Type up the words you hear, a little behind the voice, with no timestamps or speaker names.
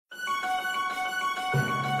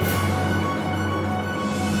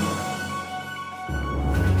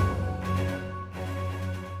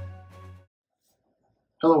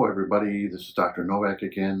Hello everybody, this is Dr. Novak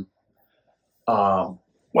again.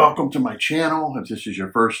 Welcome to my channel. If this is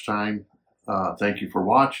your first time, thank you for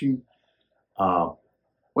watching.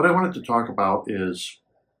 What I wanted to talk about is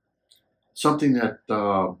something that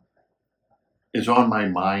is on my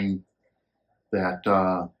mind,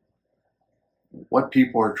 that what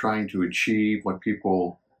people are trying to achieve, what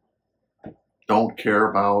people don't care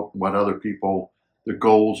about, what other people, the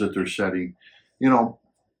goals that they're setting.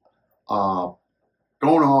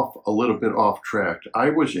 Going off a little bit off track, I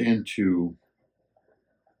was into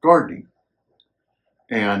gardening.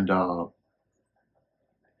 And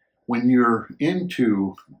when you're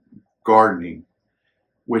into gardening,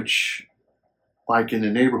 which like in the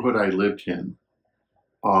neighborhood I lived in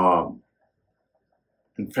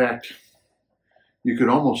fact, you could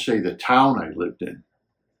almost say the town I lived in,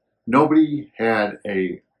 nobody had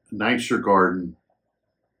a nicer garden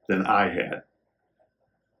than I had.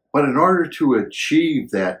 But in order to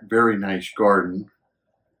achieve that very nice garden,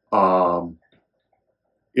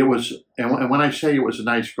 it was, and when I say it was a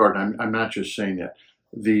nice garden, I'm not just saying that.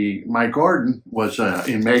 My garden was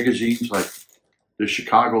in magazines like the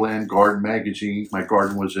Chicagoland Garden magazine. My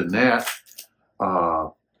garden was in that.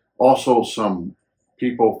 Also, some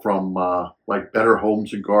people from like Better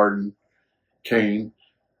Homes and Garden came.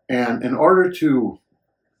 And in order to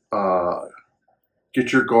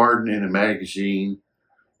get your garden in a magazine,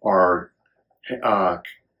 or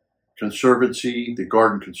conservancy, the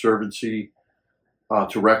Garden Conservancy,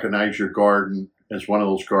 to recognize your garden as one of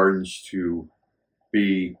those gardens to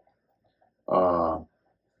be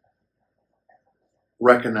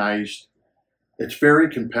recognized. It's very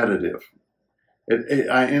competitive.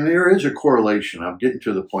 And there is a correlation. I'm getting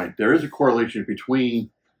to the point. There is a correlation between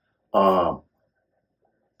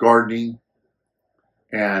gardening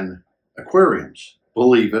and aquariums,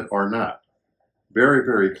 believe it or not. Very,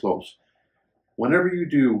 very close. Whenever you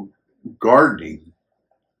do gardening,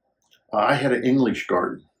 I had an English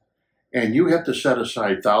garden, and you have to set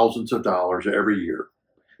aside thousands of dollars every year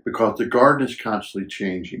because the garden is constantly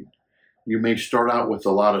changing. You may start out with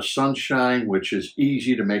a lot of sunshine, which is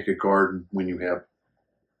easy to make a garden when you have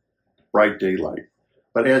bright daylight.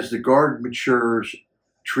 But as the garden matures,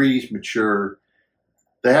 trees mature,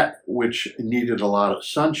 that which needed a lot of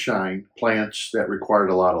sunshine, plants that required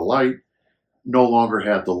a lot of light, no longer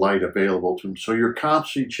have the light available to them. So you're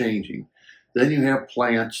constantly changing. Then you have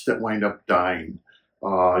plants that wind up dying.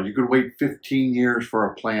 You could wait 15 years for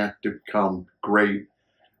a plant to become great,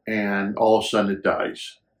 and all of a sudden it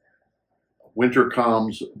dies. Winter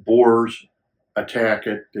comes, boars attack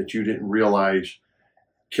it that you didn't realize,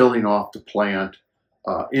 killing off the plant.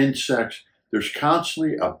 Insects. There's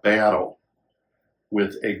constantly a battle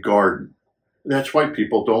with a garden. That's why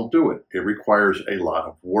people don't do it. It requires a lot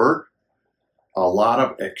of work, a lot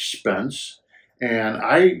of expense, and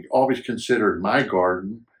I always considered my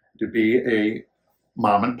garden to be a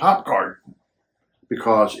mom and pop garden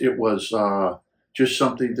because it was just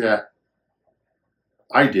something that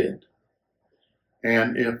I did.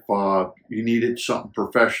 And if you needed something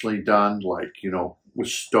professionally done, like, with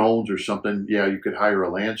stones or something, yeah, you could hire a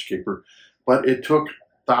landscaper, but it took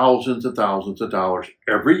thousands and thousands of dollars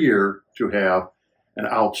every year to have an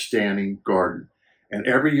outstanding garden. And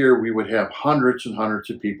every year we would have hundreds and hundreds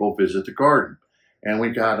of people visit the garden. And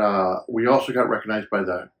we also got recognized by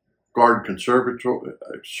the Garden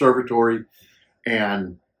Conservatory.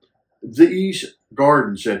 And these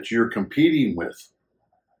gardens that you're competing with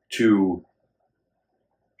to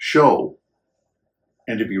show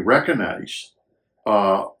and to be recognized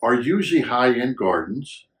are usually high-end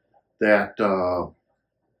gardens that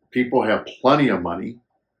people have plenty of money.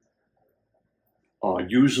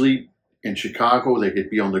 Usually in Chicago, they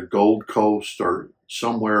could be on the Gold Coast or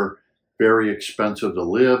somewhere very expensive to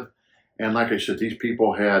live. And like I said, these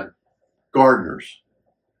people had gardeners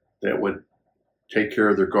that would take care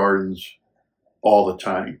of their gardens all the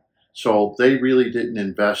time. So they really didn't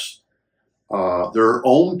invest their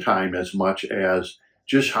own time as much as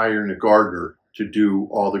just hiring a gardener to do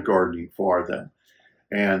all the gardening for them.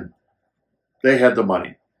 And they had the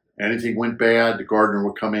money. Anything went bad, the gardener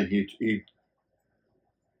would come in, he'd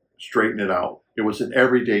straighten it out. It was an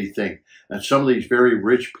everyday thing. And some of these very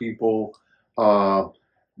rich people,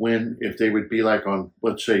 if they would be like on,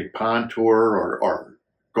 let's say, pond tour or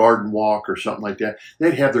garden walk or something like that,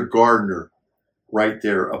 they'd have their gardener right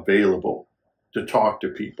there available to talk to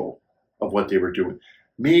people of what they were doing.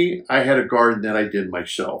 Me, I had a garden that I did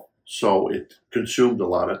myself. So it consumed a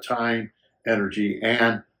lot of time, energy,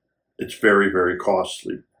 and it's very, very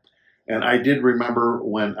costly. And I did remember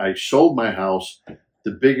when I sold my house, the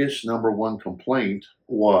biggest #1 complaint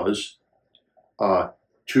was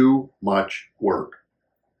too much work.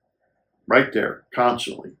 right there,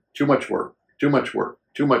 constantly. Too much work, too much work,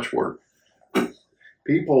 too much work.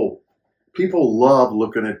 People love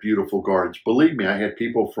looking at beautiful gardens. Believe me, I had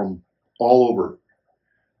people from all over.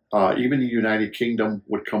 Even the United Kingdom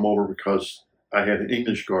would come over because I had an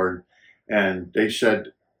English garden, and they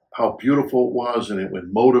said how beautiful it was, and it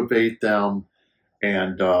would motivate them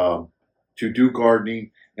and to do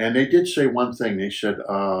gardening. And they did say one thing. They said,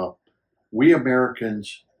 we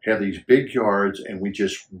Americans have these big yards, and we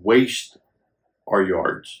just waste our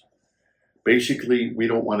yards. Basically, we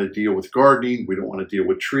don't want to deal with gardening. We don't want to deal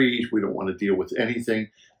with trees. We don't want to deal with anything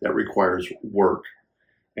that requires work.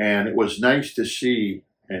 And it was nice to see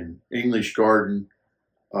an English garden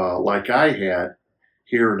like I had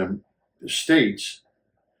here in the States,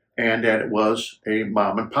 and that it was a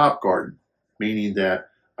mom and pop garden, meaning that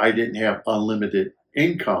I didn't have unlimited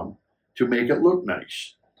income to make it look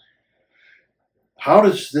nice. How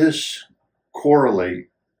does this correlate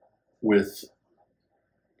with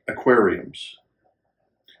aquariums?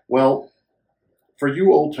 Well, for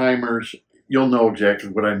you old timers, you'll know exactly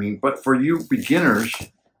what I mean, but for you beginners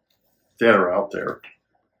that are out there,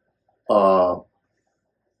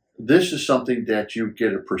 this is something that you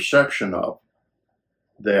get a perception of,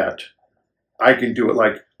 that I can do it.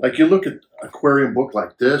 Like you look at aquarium book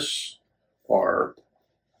like this, or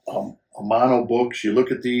mono books, you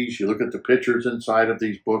look at these, you look at the pictures inside of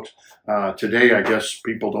these books. Today, I guess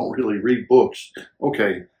people don't really read books.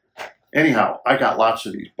 Okay, anyhow, I got lots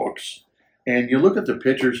of these books. And you look at the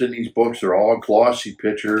pictures in these books, they're all glossy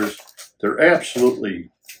pictures. They're absolutely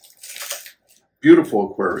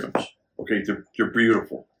beautiful aquariums. Okay, they're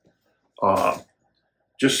beautiful.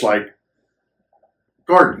 Just like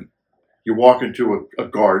gardening. You walk into a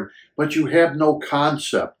garden, but you have no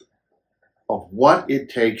concept of what it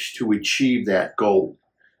takes to achieve that goal.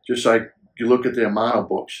 Just like you look at the Amano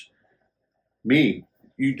books.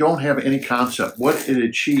 You don't have any concept what it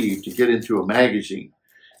achieved to get into a magazine.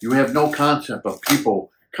 You have no concept of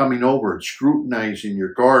people coming over and scrutinizing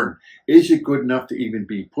your garden. Is it good enough to even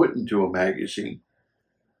be put into a magazine?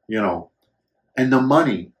 You know, and the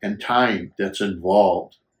money and time that's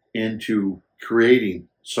involved into creating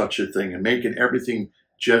such a thing and making everything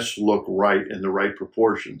just look right in the right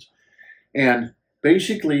proportions. And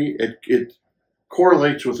basically, it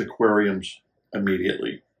correlates with aquariums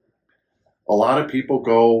immediately. A lot of people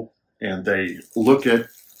go and they look at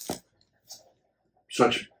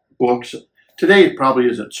such books. Today, it probably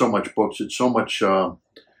isn't so much books. It's so much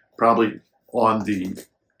probably on the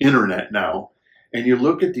internet now. And you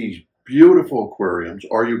look at these beautiful aquariums,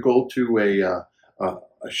 or you go to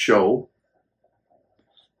a show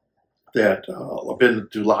that I've been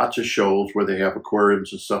to lots of shows where they have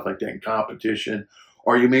aquariums and stuff like that in competition,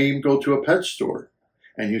 or you may even go to a pet store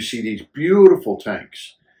and you see these beautiful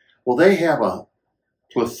tanks. Well, they have a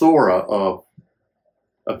plethora of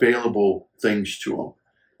available things to them.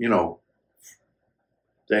 You know,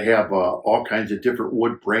 they have all kinds of different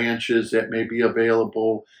wood branches that may be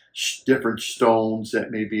available, different stones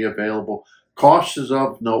that may be available. Cost is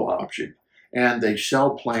of no object. And they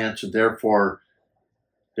sell plants, and therefore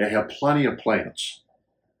they have plenty of plants.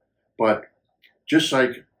 But just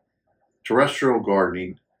like terrestrial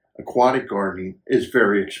gardening, aquatic gardening is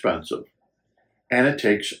very expensive. And it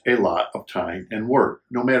takes a lot of time and work.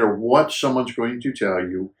 No matter what someone's going to tell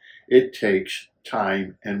you, it takes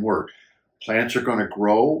time and work. Plants are going to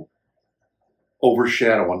grow,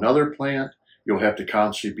 overshadow another plant. You'll have to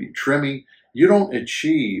constantly be trimming. You don't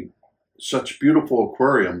achieve such beautiful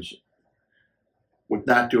aquariums with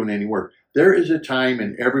not doing any work. There is a time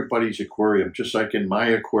in everybody's aquarium, just like in my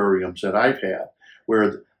aquariums that I've had,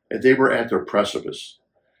 where they were at their precipice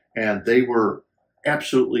and they were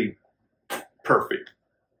absolutely perfect.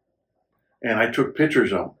 And I took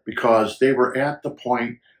pictures of them because they were at the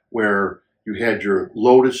point where you had your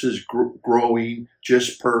lotuses growing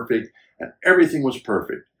just perfect and everything was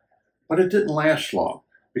perfect. But it didn't last long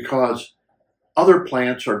because other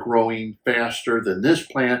plants are growing faster than this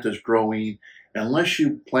plant is growing. Unless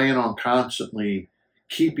you plan on constantly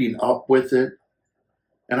keeping up with it,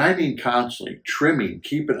 and I mean constantly trimming,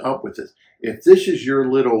 keeping up with it. If this is your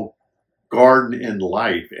little garden in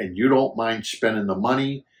life and you don't mind spending the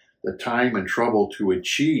money, the time and trouble to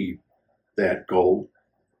achieve that goal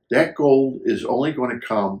is only going to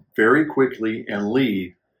come very quickly and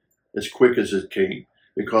leave as quick as it came,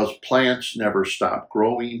 because plants never stop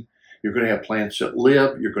growing. You're going to have plants that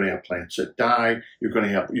live. You're going to have plants that die. You're going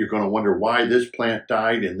to wonder why this plant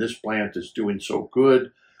died and this plant is doing so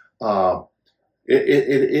good. It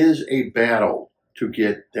is a battle to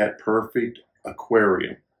get that perfect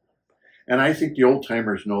aquarium. And I think the old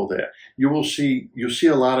timers know that. You'll see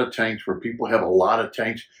a lot of tanks where people have a lot of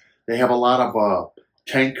tanks. They have a lot of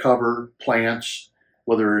tank cover plants,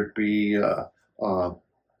 whether it be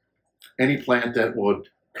any plant that would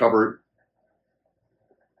cover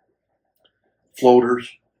floaters.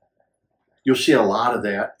 You'll see a lot of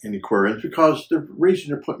that in aquariums because the reason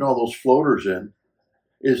they're putting all those floaters in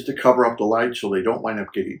is to cover up the light so they don't wind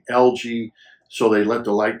up getting algae. So they let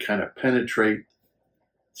the light kind of penetrate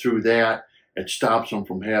through that. It stops them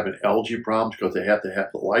from having algae problems because they have to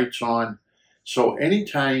have the lights on. So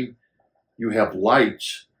anytime you have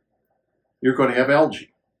lights, you're going to have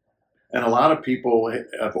algae. And a lot of people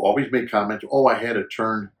have always made comments, oh, I had to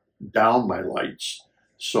turn down my lights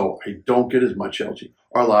so I don't get as much algae.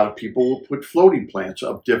 Or a lot of people will put floating plants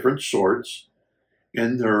of different sorts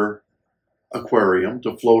in their aquarium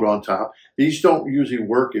to float on top. These don't usually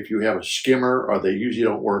work if you have a skimmer, or they usually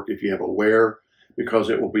don't work if you have a weir, because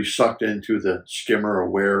it will be sucked into the skimmer or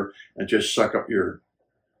weir and just suck up your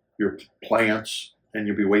plants, and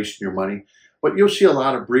you'll be wasting your money. But you'll see a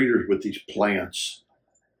lot of breeders with these plants,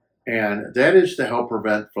 and that is to help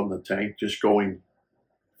prevent from the tank just going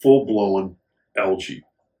full-blown algae.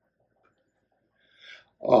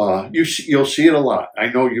 You'll see it a lot. I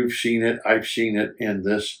know you've seen it. I've seen it in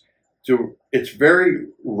this. It's very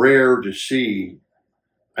rare to see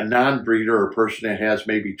a non-breeder or a person that has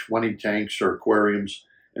maybe 20 tanks or aquariums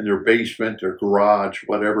in their basement or garage,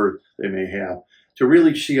 whatever they may have, to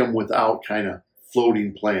really see them without kind of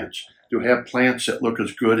floating plants, to have plants that look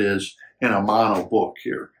as good as in a mono book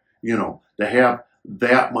here, you know, to have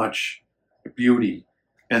that much beauty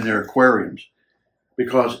in their aquariums,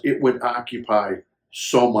 because it would occupy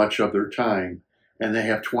so much of their time, and they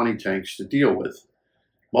have 20 tanks to deal with.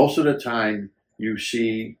 Most of the time you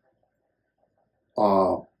see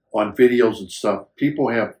on videos and stuff, people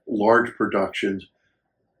have large productions,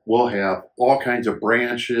 will have all kinds of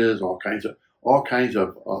branches, all kinds of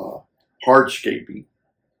hardscaping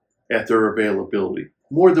at their availability,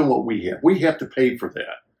 more than what we have. We have to pay for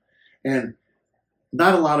that. And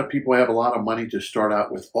not a lot of people have a lot of money to start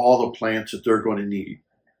out with all the plants that they're going to need.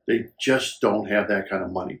 They just don't have that kind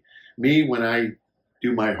of money. Me, when I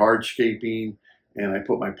do my hardscaping and I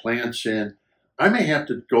put my plants in, I may have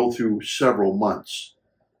to go through several months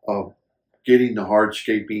of getting the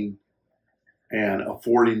hardscaping and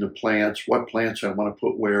affording the plants, what plants I want to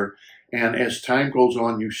put where. And as time goes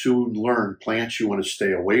on, you soon learn plants you want to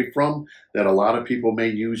stay away from that a lot of people may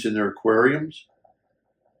use in their aquariums.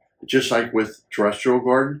 Just like with terrestrial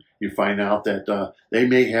garden, you find out that they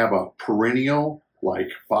may have a perennial,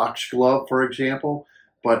 like foxglove, for example,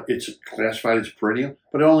 but it's classified as perennial,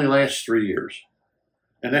 but it only lasts 3 years.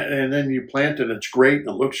 And then you plant it, it's great, and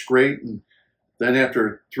it looks great, and then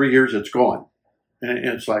after 3 years, it's gone. And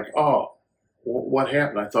it's like, oh, what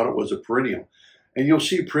happened? I thought it was a perennial. And you'll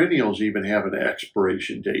see perennials even have an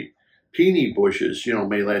expiration date. Peony bushes, you know,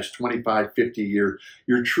 may last 25, 50 years.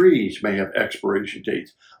 Your trees may have expiration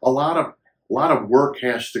dates. A lot of work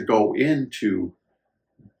has to go into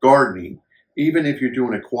gardening, even if you're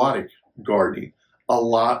doing aquatic gardening. A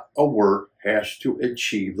lot of work has to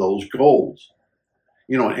achieve those goals.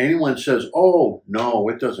 You know, and anyone says, oh, no,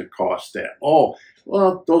 it doesn't cost that. Oh,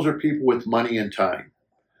 well, those are people with money and time.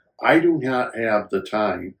 I do not have the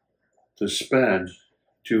time to spend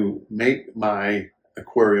to make my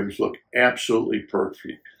aquariums look absolutely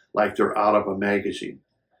perfect, like they're out of a magazine.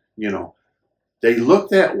 You know, they look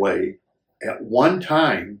that way. At one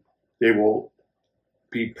time, they will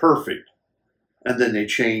be perfect, and then they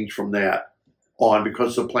change from that on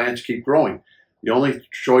because the plants keep growing. The only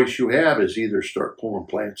choice you have is either start pulling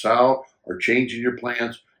plants out or changing your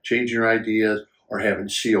plants, changing your ideas, or having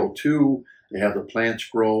CO2 to have the plants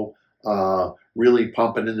grow, really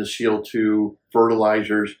pumping in the CO2,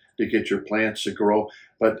 fertilizers to get your plants to grow.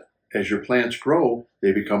 But as your plants grow,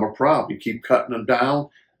 they become a problem. You keep cutting them down,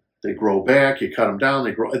 they grow back, you cut them down,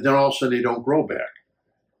 they grow, and then all of a sudden they don't grow back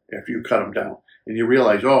after you cut them down. And you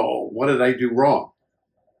realize, oh, what did I do wrong?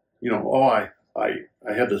 You know, oh,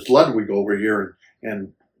 I had this Ludwig over here,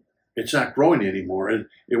 and it's not growing anymore.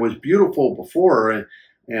 It was beautiful before,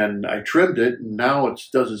 and I trimmed it, and now it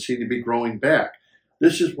doesn't seem to be growing back.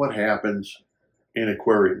 This is what happens in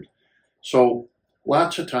aquariums. So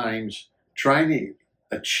lots of times, trying to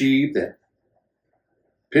achieve that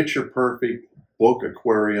picture-perfect book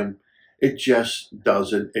aquarium, it just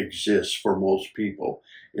doesn't exist for most people.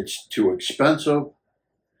 It's too expensive.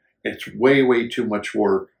 It's way, way too much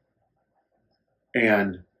work.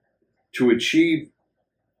 And to achieve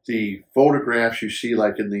the photographs you see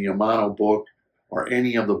like in the Yamano book or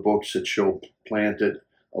any of the books that show planted,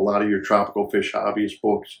 a lot of your tropical fish hobbyist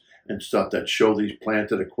books and stuff that show these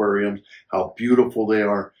planted aquariums, how beautiful they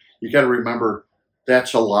are, you got to remember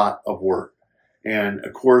that's a lot of work. And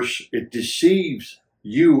of course, it deceives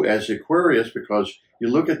you as Aquarius because you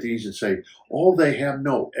look at these and say, oh, they have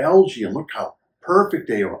no algae and look how perfect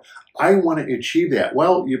they are. I want to achieve that.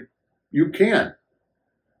 Well, you can,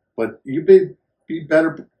 but you be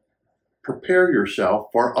better prepare yourself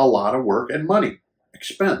for a lot of work and money,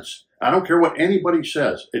 expense. I don't care what anybody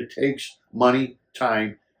says. It takes money,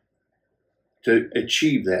 time to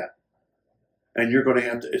achieve that. And you're going to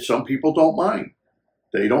have to, some people don't mind.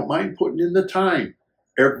 They don't mind putting in the time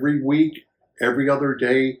every week, every other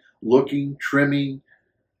day, looking, trimming,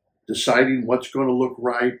 deciding what's going to look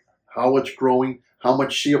right, how it's growing, how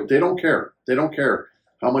much CO2. They don't care. They don't care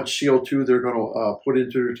how much CO2 they're going to put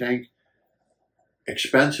into their tank.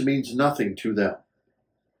 Expense means nothing to them.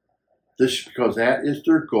 This because that is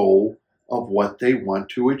their goal of what they want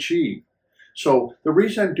to achieve. So the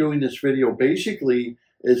reason I'm doing this video basically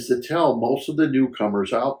is to tell most of the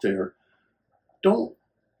newcomers out there, don't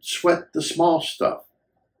sweat the small stuff.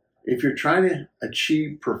 If you're trying to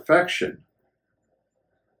achieve perfection,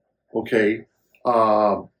 okay,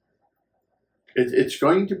 it's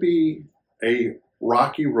going to be a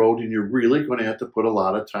rocky road and you're really going to have to put a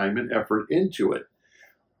lot of time and effort into it.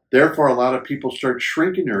 Therefore, a lot of people start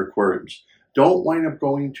shrinking their aquariums. Don't wind up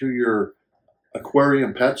going to your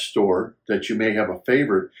aquarium pet store that you may have a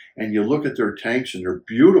favorite and you look at their tanks and they're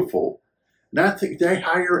beautiful. They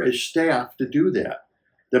hire a staff to do that.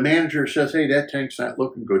 The manager says, hey, that tank's not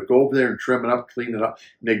looking good. Go over there and trim it up, clean it up.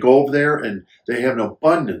 And they go over there and they have an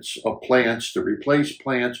abundance of plants to replace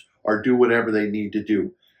plants or do whatever they need to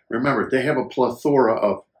do. Remember, they have a plethora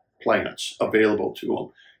of plants available to them.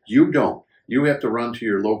 You don't. You have to run to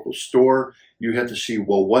your local store. You have to see,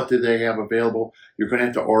 well, what do they have available? You're going to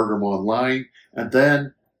have to order them online. And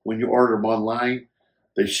then when you order them online,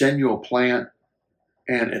 they send you a plant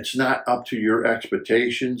and it's not up to your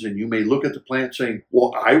expectations. And you may look at the plant saying,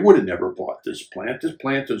 well, I would have never bought this plant. This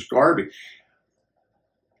plant is garbage.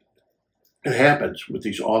 It happens with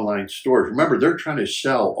these online stores. Remember, they're trying to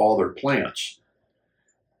sell all their plants.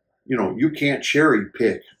 You know, you can't cherry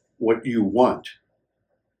pick what you want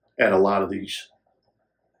at a lot of these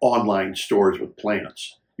online stores with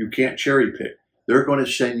plants. You can't cherry pick. They're going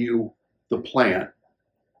to send you the plant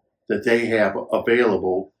that they have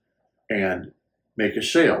available and make a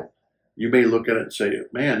sale. You may look at it and say,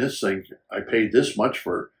 man, this thing, I paid this much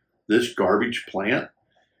for this garbage plant.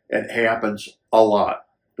 It happens a lot.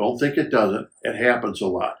 Don't think it doesn't. It happens a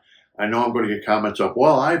lot. I know I'm going to get comments of,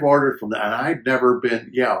 well, I've ordered from that and I've never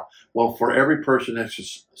been, yeah. Well, for every person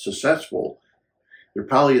that's successful, there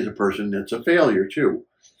probably is a person that's a failure too.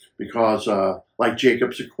 Because like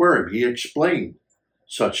Jacob's Aquarium, he explained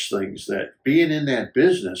such things that being in that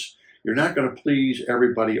business, you're not going to please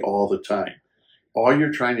everybody all the time. All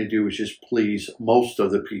you're trying to do is just please most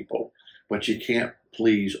of the people, but you can't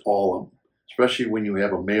please all of them, especially when you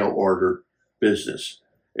have a mail order business.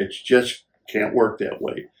 It just can't work that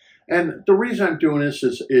way. And the reason I'm doing this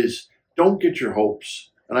is don't get your hopes,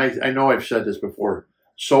 and I know I've said this before,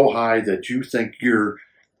 so high that you think your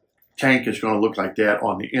tank is going to look like that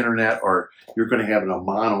on the internet, or you're going to have a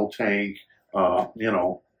mono tank,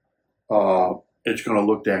 it's going to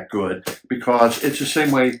look that good, because it's the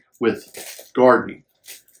same way with gardening,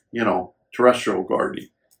 terrestrial gardening.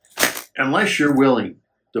 Unless you're willing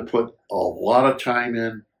to put a lot of time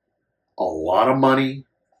in, a lot of money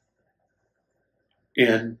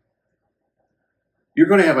in, you're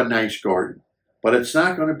going to have a nice garden, but it's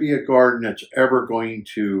not going to be a garden that's ever going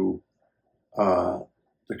to, the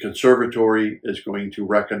conservatory is going to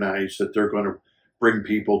recognize that they're going to bring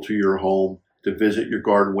people to your home to visit your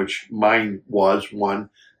garden, which mine was one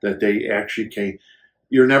that they actually came.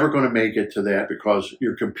 You're never going to make it to that because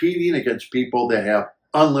you're competing against people that have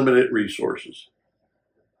unlimited resources.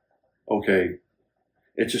 Okay.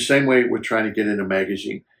 It's the same way with trying to get in a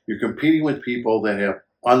magazine. You're competing with people that have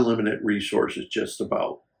unlimited resources just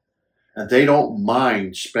about. And they don't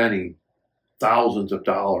mind spending thousands of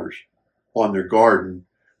dollars on their garden,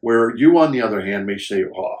 where you, on the other hand, may say,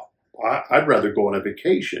 oh, I'd rather go on a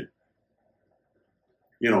vacation,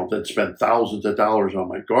 than spend thousands of dollars on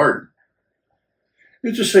my garden.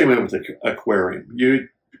 It's the same way with the aquarium. You're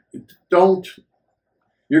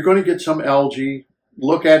going to get some algae.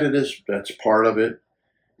 Look at it as that's part of it.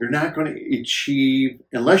 You're not going to achieve,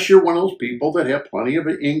 unless you're one of those people that have plenty of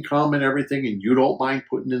income and everything, and you don't mind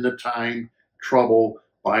putting in the time, trouble,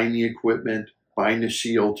 buying the equipment, buying the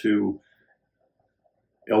CO2,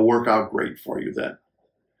 it'll work out great for you then.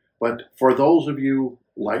 But for those of you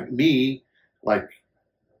like me, like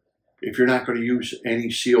if you're not going to use any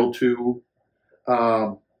CO2,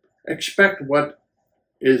 expect what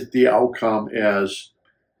is the outcome as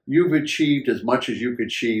you've achieved as much as you could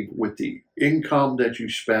achieve with the income that you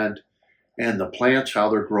spent and the plants, how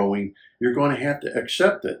they're growing. You're going to have to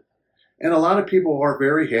accept it. And a lot of people are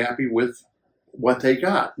very happy with what they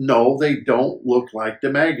got. No, they don't look like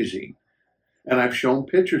the magazine. And I've shown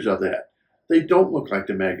pictures of that. They don't look like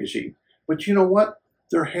the magazine. But you know what?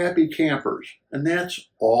 They're happy campers. And that's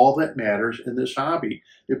all that matters in this hobby,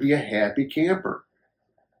 to be a happy camper.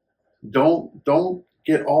 Don't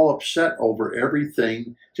get all upset over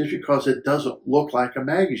everything just because it doesn't look like a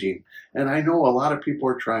magazine. And I know a lot of people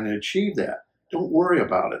are trying to achieve that. Don't worry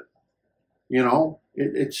about it. You know,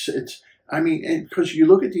 I mean, because you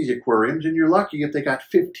look at these aquariums and you're lucky if they got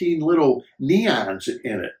 15 little neons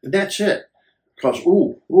in it, and that's it. Because,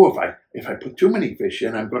 if I put too many fish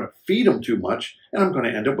in, I'm going to feed them too much, and I'm going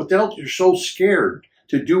to end up with that. You're so scared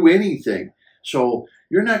to do anything. So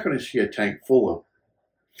you're not going to see a tank full of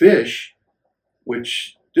fish,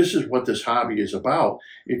 which this is what this hobby is about.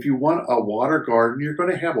 If you want a water garden, you're going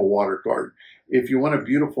to have a water garden. If you want a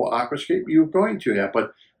beautiful aquascape, you're going to have.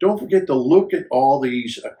 But don't forget to look at all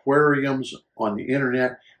these aquariums on the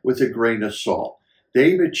internet with a grain of salt.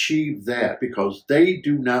 They've achieved that because they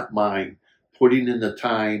do not mind putting in the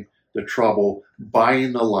time, the trouble,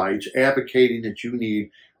 buying the lights, advocating that you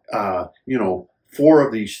need, 4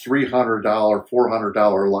 of these $300,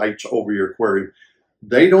 $400 lights over your aquarium.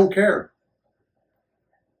 They don't care.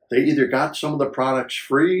 They either got some of the products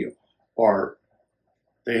free or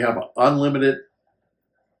they have an unlimited,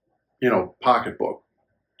 pocketbook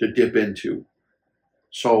to dip into.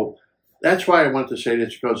 So that's why I wanted to say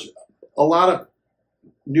this, because a lot of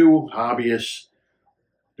new hobbyists,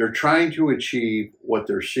 they're trying to achieve what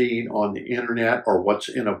they're seeing on the internet or what's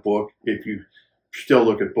in a book, if you still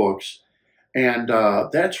look at books. And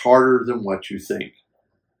that's harder than what you think.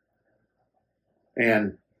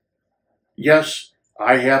 And yes,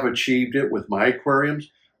 I have achieved it with my aquariums,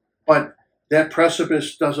 but that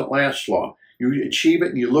precipice doesn't last long. You achieve it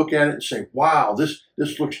and you look at it and say, wow, this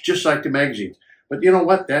looks just like the magazines. But you know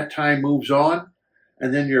what? That time moves on,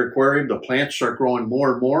 and then your aquarium, the plants start growing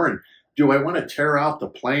more and more. And do I want to tear out the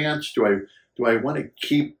plants? Do I want to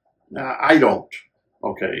keep? I don't.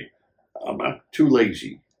 Okay, I'm not too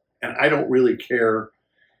lazy, and I don't really care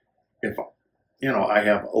if I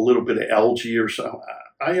have a little bit of algae or something.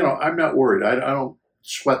 I'm not worried. I don't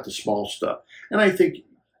sweat the small stuff, and I think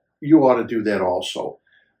you ought to do that also.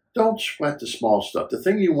 Don't sweat the small stuff. The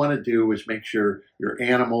thing you want to do is make sure your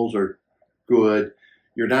animals are good.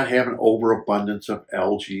 You're not having overabundance of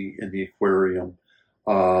algae in the aquarium.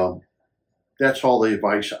 That's all the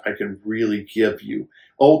advice I can really give you.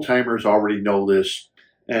 Old timers already know this,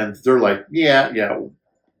 and they're like, yeah,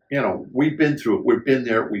 we've been through it. We've been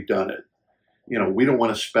there. We've done it. We don't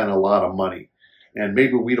want to spend a lot of money, and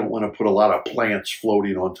maybe we don't want to put a lot of plants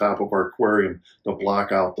floating on top of our aquarium to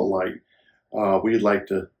block out the light. We'd like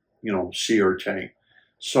to, see our tank.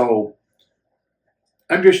 So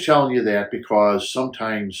I'm just telling you that because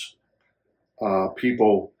sometimes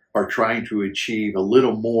people are trying to achieve a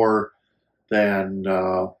little more than,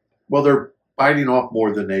 they're biting off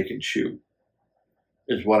more than they can chew,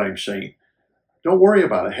 is what I'm saying. Don't worry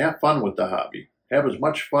about it. Have fun with the hobby. Have as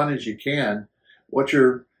much fun as you can, what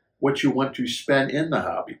you want to spend in the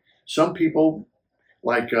hobby. Some people,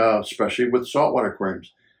 like especially with saltwater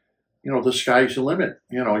aquariums, the sky's the limit.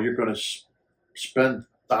 You're going to spend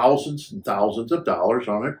thousands and thousands of dollars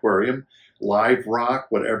on an aquarium, live rock,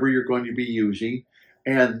 whatever you're going to be using,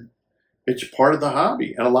 and it's part of the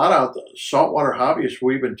hobby. And a lot of the saltwater hobbyists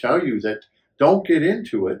will even tell you that don't get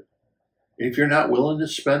into it if you're not willing to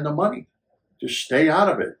spend the money. Just stay out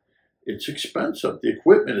of it. It's expensive. The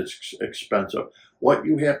equipment is expensive. What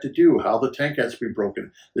you have to do, how the tank has to be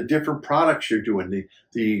broken, the different products you're doing,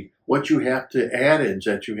 what you have to add-ins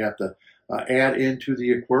that you have to add into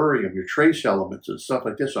the aquarium, your trace elements and stuff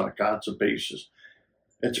like this on a constant basis.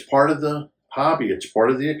 It's part of the hobby. It's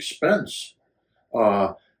part of the expense.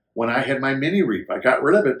 When I had my mini reef, I got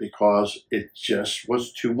rid of it because it just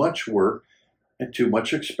was too much work and too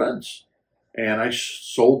much expense. And I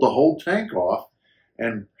sold the whole tank off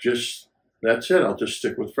and that's it. I'll just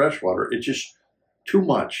stick with freshwater. It's just too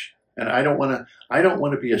much. And I don't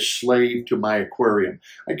want to be a slave to my aquarium.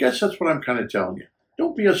 I guess that's what I'm kind of telling you.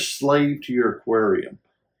 Don't be a slave to your aquarium.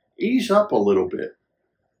 Ease up a little bit.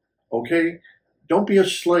 Okay? Don't be a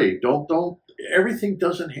slave. Don't everything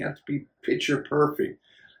doesn't have to be picture perfect.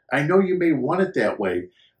 I know you may want it that way,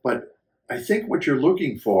 but I think what you're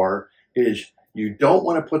looking for is you don't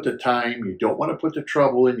want to put the time, you don't want to put the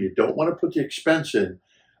trouble in, you don't want to put the expense in,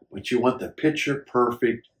 but you want the picture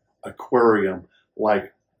perfect aquarium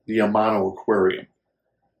like the Amano Aquarium.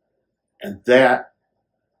 And that,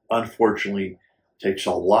 unfortunately, Takes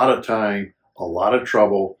a lot of time, a lot of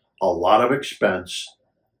trouble, a lot of expense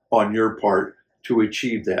on your part to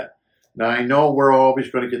achieve that. Now, I know we're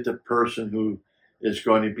always going to get the person who is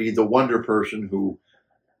going to be the wonder person who,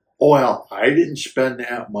 oh, well, I didn't spend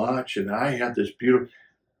that much and I have this beautiful.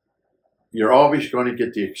 You're always going to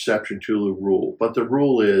get the exception to the rule. But the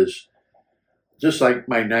rule is, just like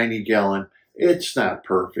my 90-gallon, it's not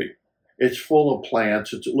perfect. It's full of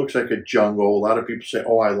plants. It looks like a jungle. A lot of people say,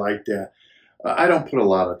 oh, I like that. I don't put a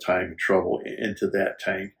lot of time and trouble into that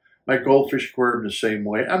tank. My goldfish aquarium the same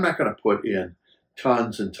way. I'm not going to put in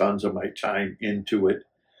tons and tons of my time into it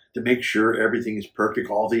to make sure everything is perfect.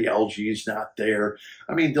 All the algae is not there.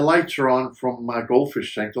 I mean, the lights are on from my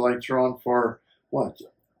goldfish tank. The lights are on for, what,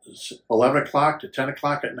 11 o'clock to 10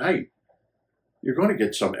 o'clock at night. You're going to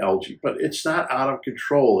get some algae, but it's not out of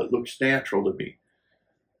control. It looks natural to me.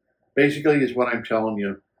 Basically is what I'm telling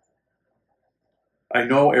you. I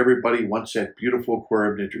know everybody wants that beautiful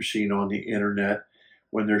aquarium that you're seeing on the internet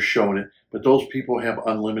when they're showing it, but those people have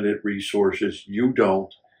unlimited resources. You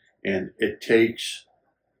don't, and it takes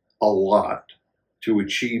a lot to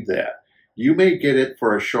achieve that. You may get it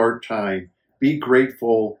for a short time. Be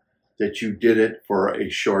grateful that you did it for a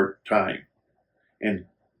short time and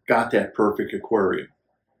got that perfect aquarium.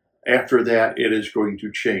 After that, it is going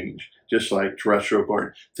to change, just like terrestrial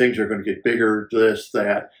garden. Things are going to get bigger, this,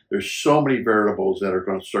 that. There's so many variables that are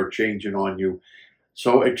going to start changing on you.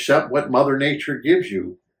 So accept what Mother Nature gives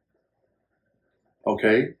you,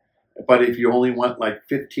 okay? But if you only want like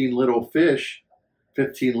 15 little fish,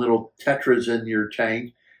 15 little tetras in your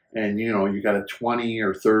tank, and you know, you got a 20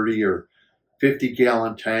 or 30 or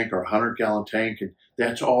 50-gallon tank or 100-gallon tank, and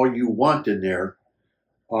that's all you want in there,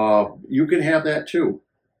 you can have that too.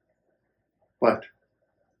 But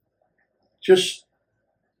just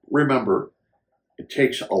remember, it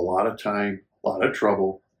takes a lot of time, a lot of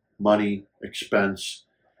trouble, money, expense,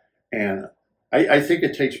 and I think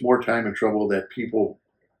it takes more time and trouble that people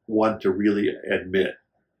want to really admit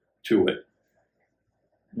to it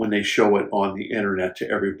when they show it on the internet to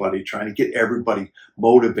everybody, trying to get everybody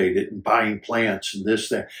motivated and buying plants and this,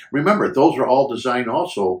 that. Remember, those are all designed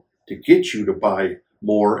also to get you to buy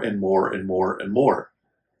more and more and more and more.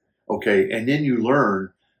 Okay, and then you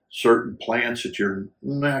learn certain plants that you're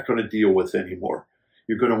not going to deal with anymore.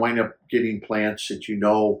 You're going to wind up getting plants that you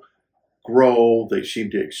know grow, they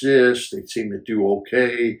seem to exist, they seem to do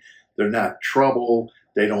okay, they're not trouble,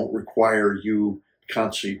 they don't require you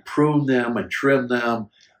constantly prune them and trim them.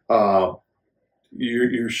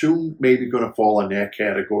 You're soon maybe going to fall in that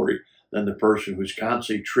category than the person who's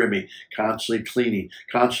constantly trimming, constantly cleaning,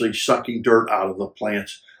 constantly sucking dirt out of the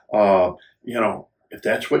plants. You know, if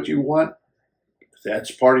that's what you want, if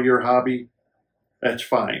that's part of your hobby, that's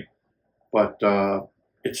fine. But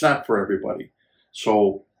it's not for everybody.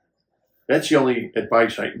 So that's the only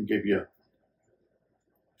advice I can give you,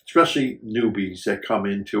 especially newbies that come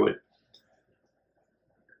into it.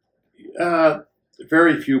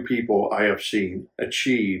 Very few people I have seen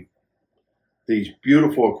achieve these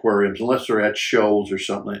beautiful aquariums unless they're at shows or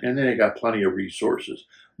something, and then they got plenty of resources,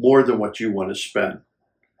 more than what you want to spend.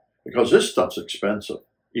 Because this stuff's expensive,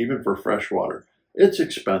 even for freshwater. It's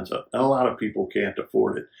expensive, and a lot of people can't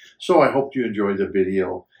afford it. So I hope you enjoyed the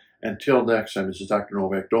video. Until next time, this is Dr.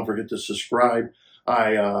 Novak. Don't forget to subscribe.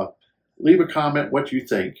 Leave a comment what you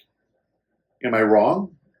think. Am I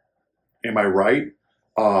wrong? Am I right?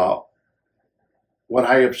 What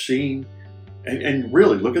I have seen, and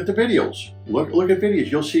really look at the videos. Look at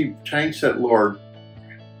videos. You'll see tanks that are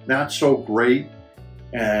not so great,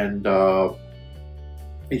 and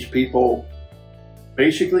these people,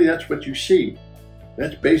 basically that's what you see.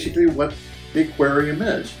 That's basically what the aquarium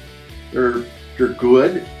is. They're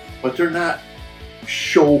good, but they're not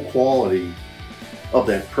show quality of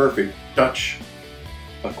that perfect Dutch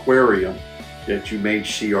aquarium that you may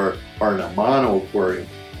see are in a mono aquarium,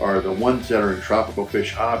 are the ones that are in tropical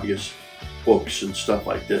fish hobbyist books and stuff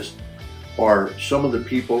like this, are some of the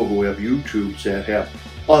people who have YouTubes that have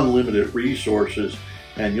unlimited resources,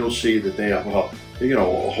 and you'll see that they have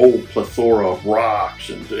a whole plethora of rocks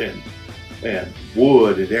and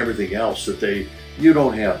wood and everything else that you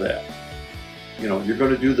don't have that. You know, you're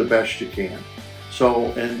going to do the best you can.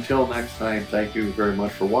 So until next time, thank you very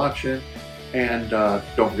much for watching, and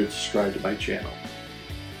don't forget to subscribe to my channel.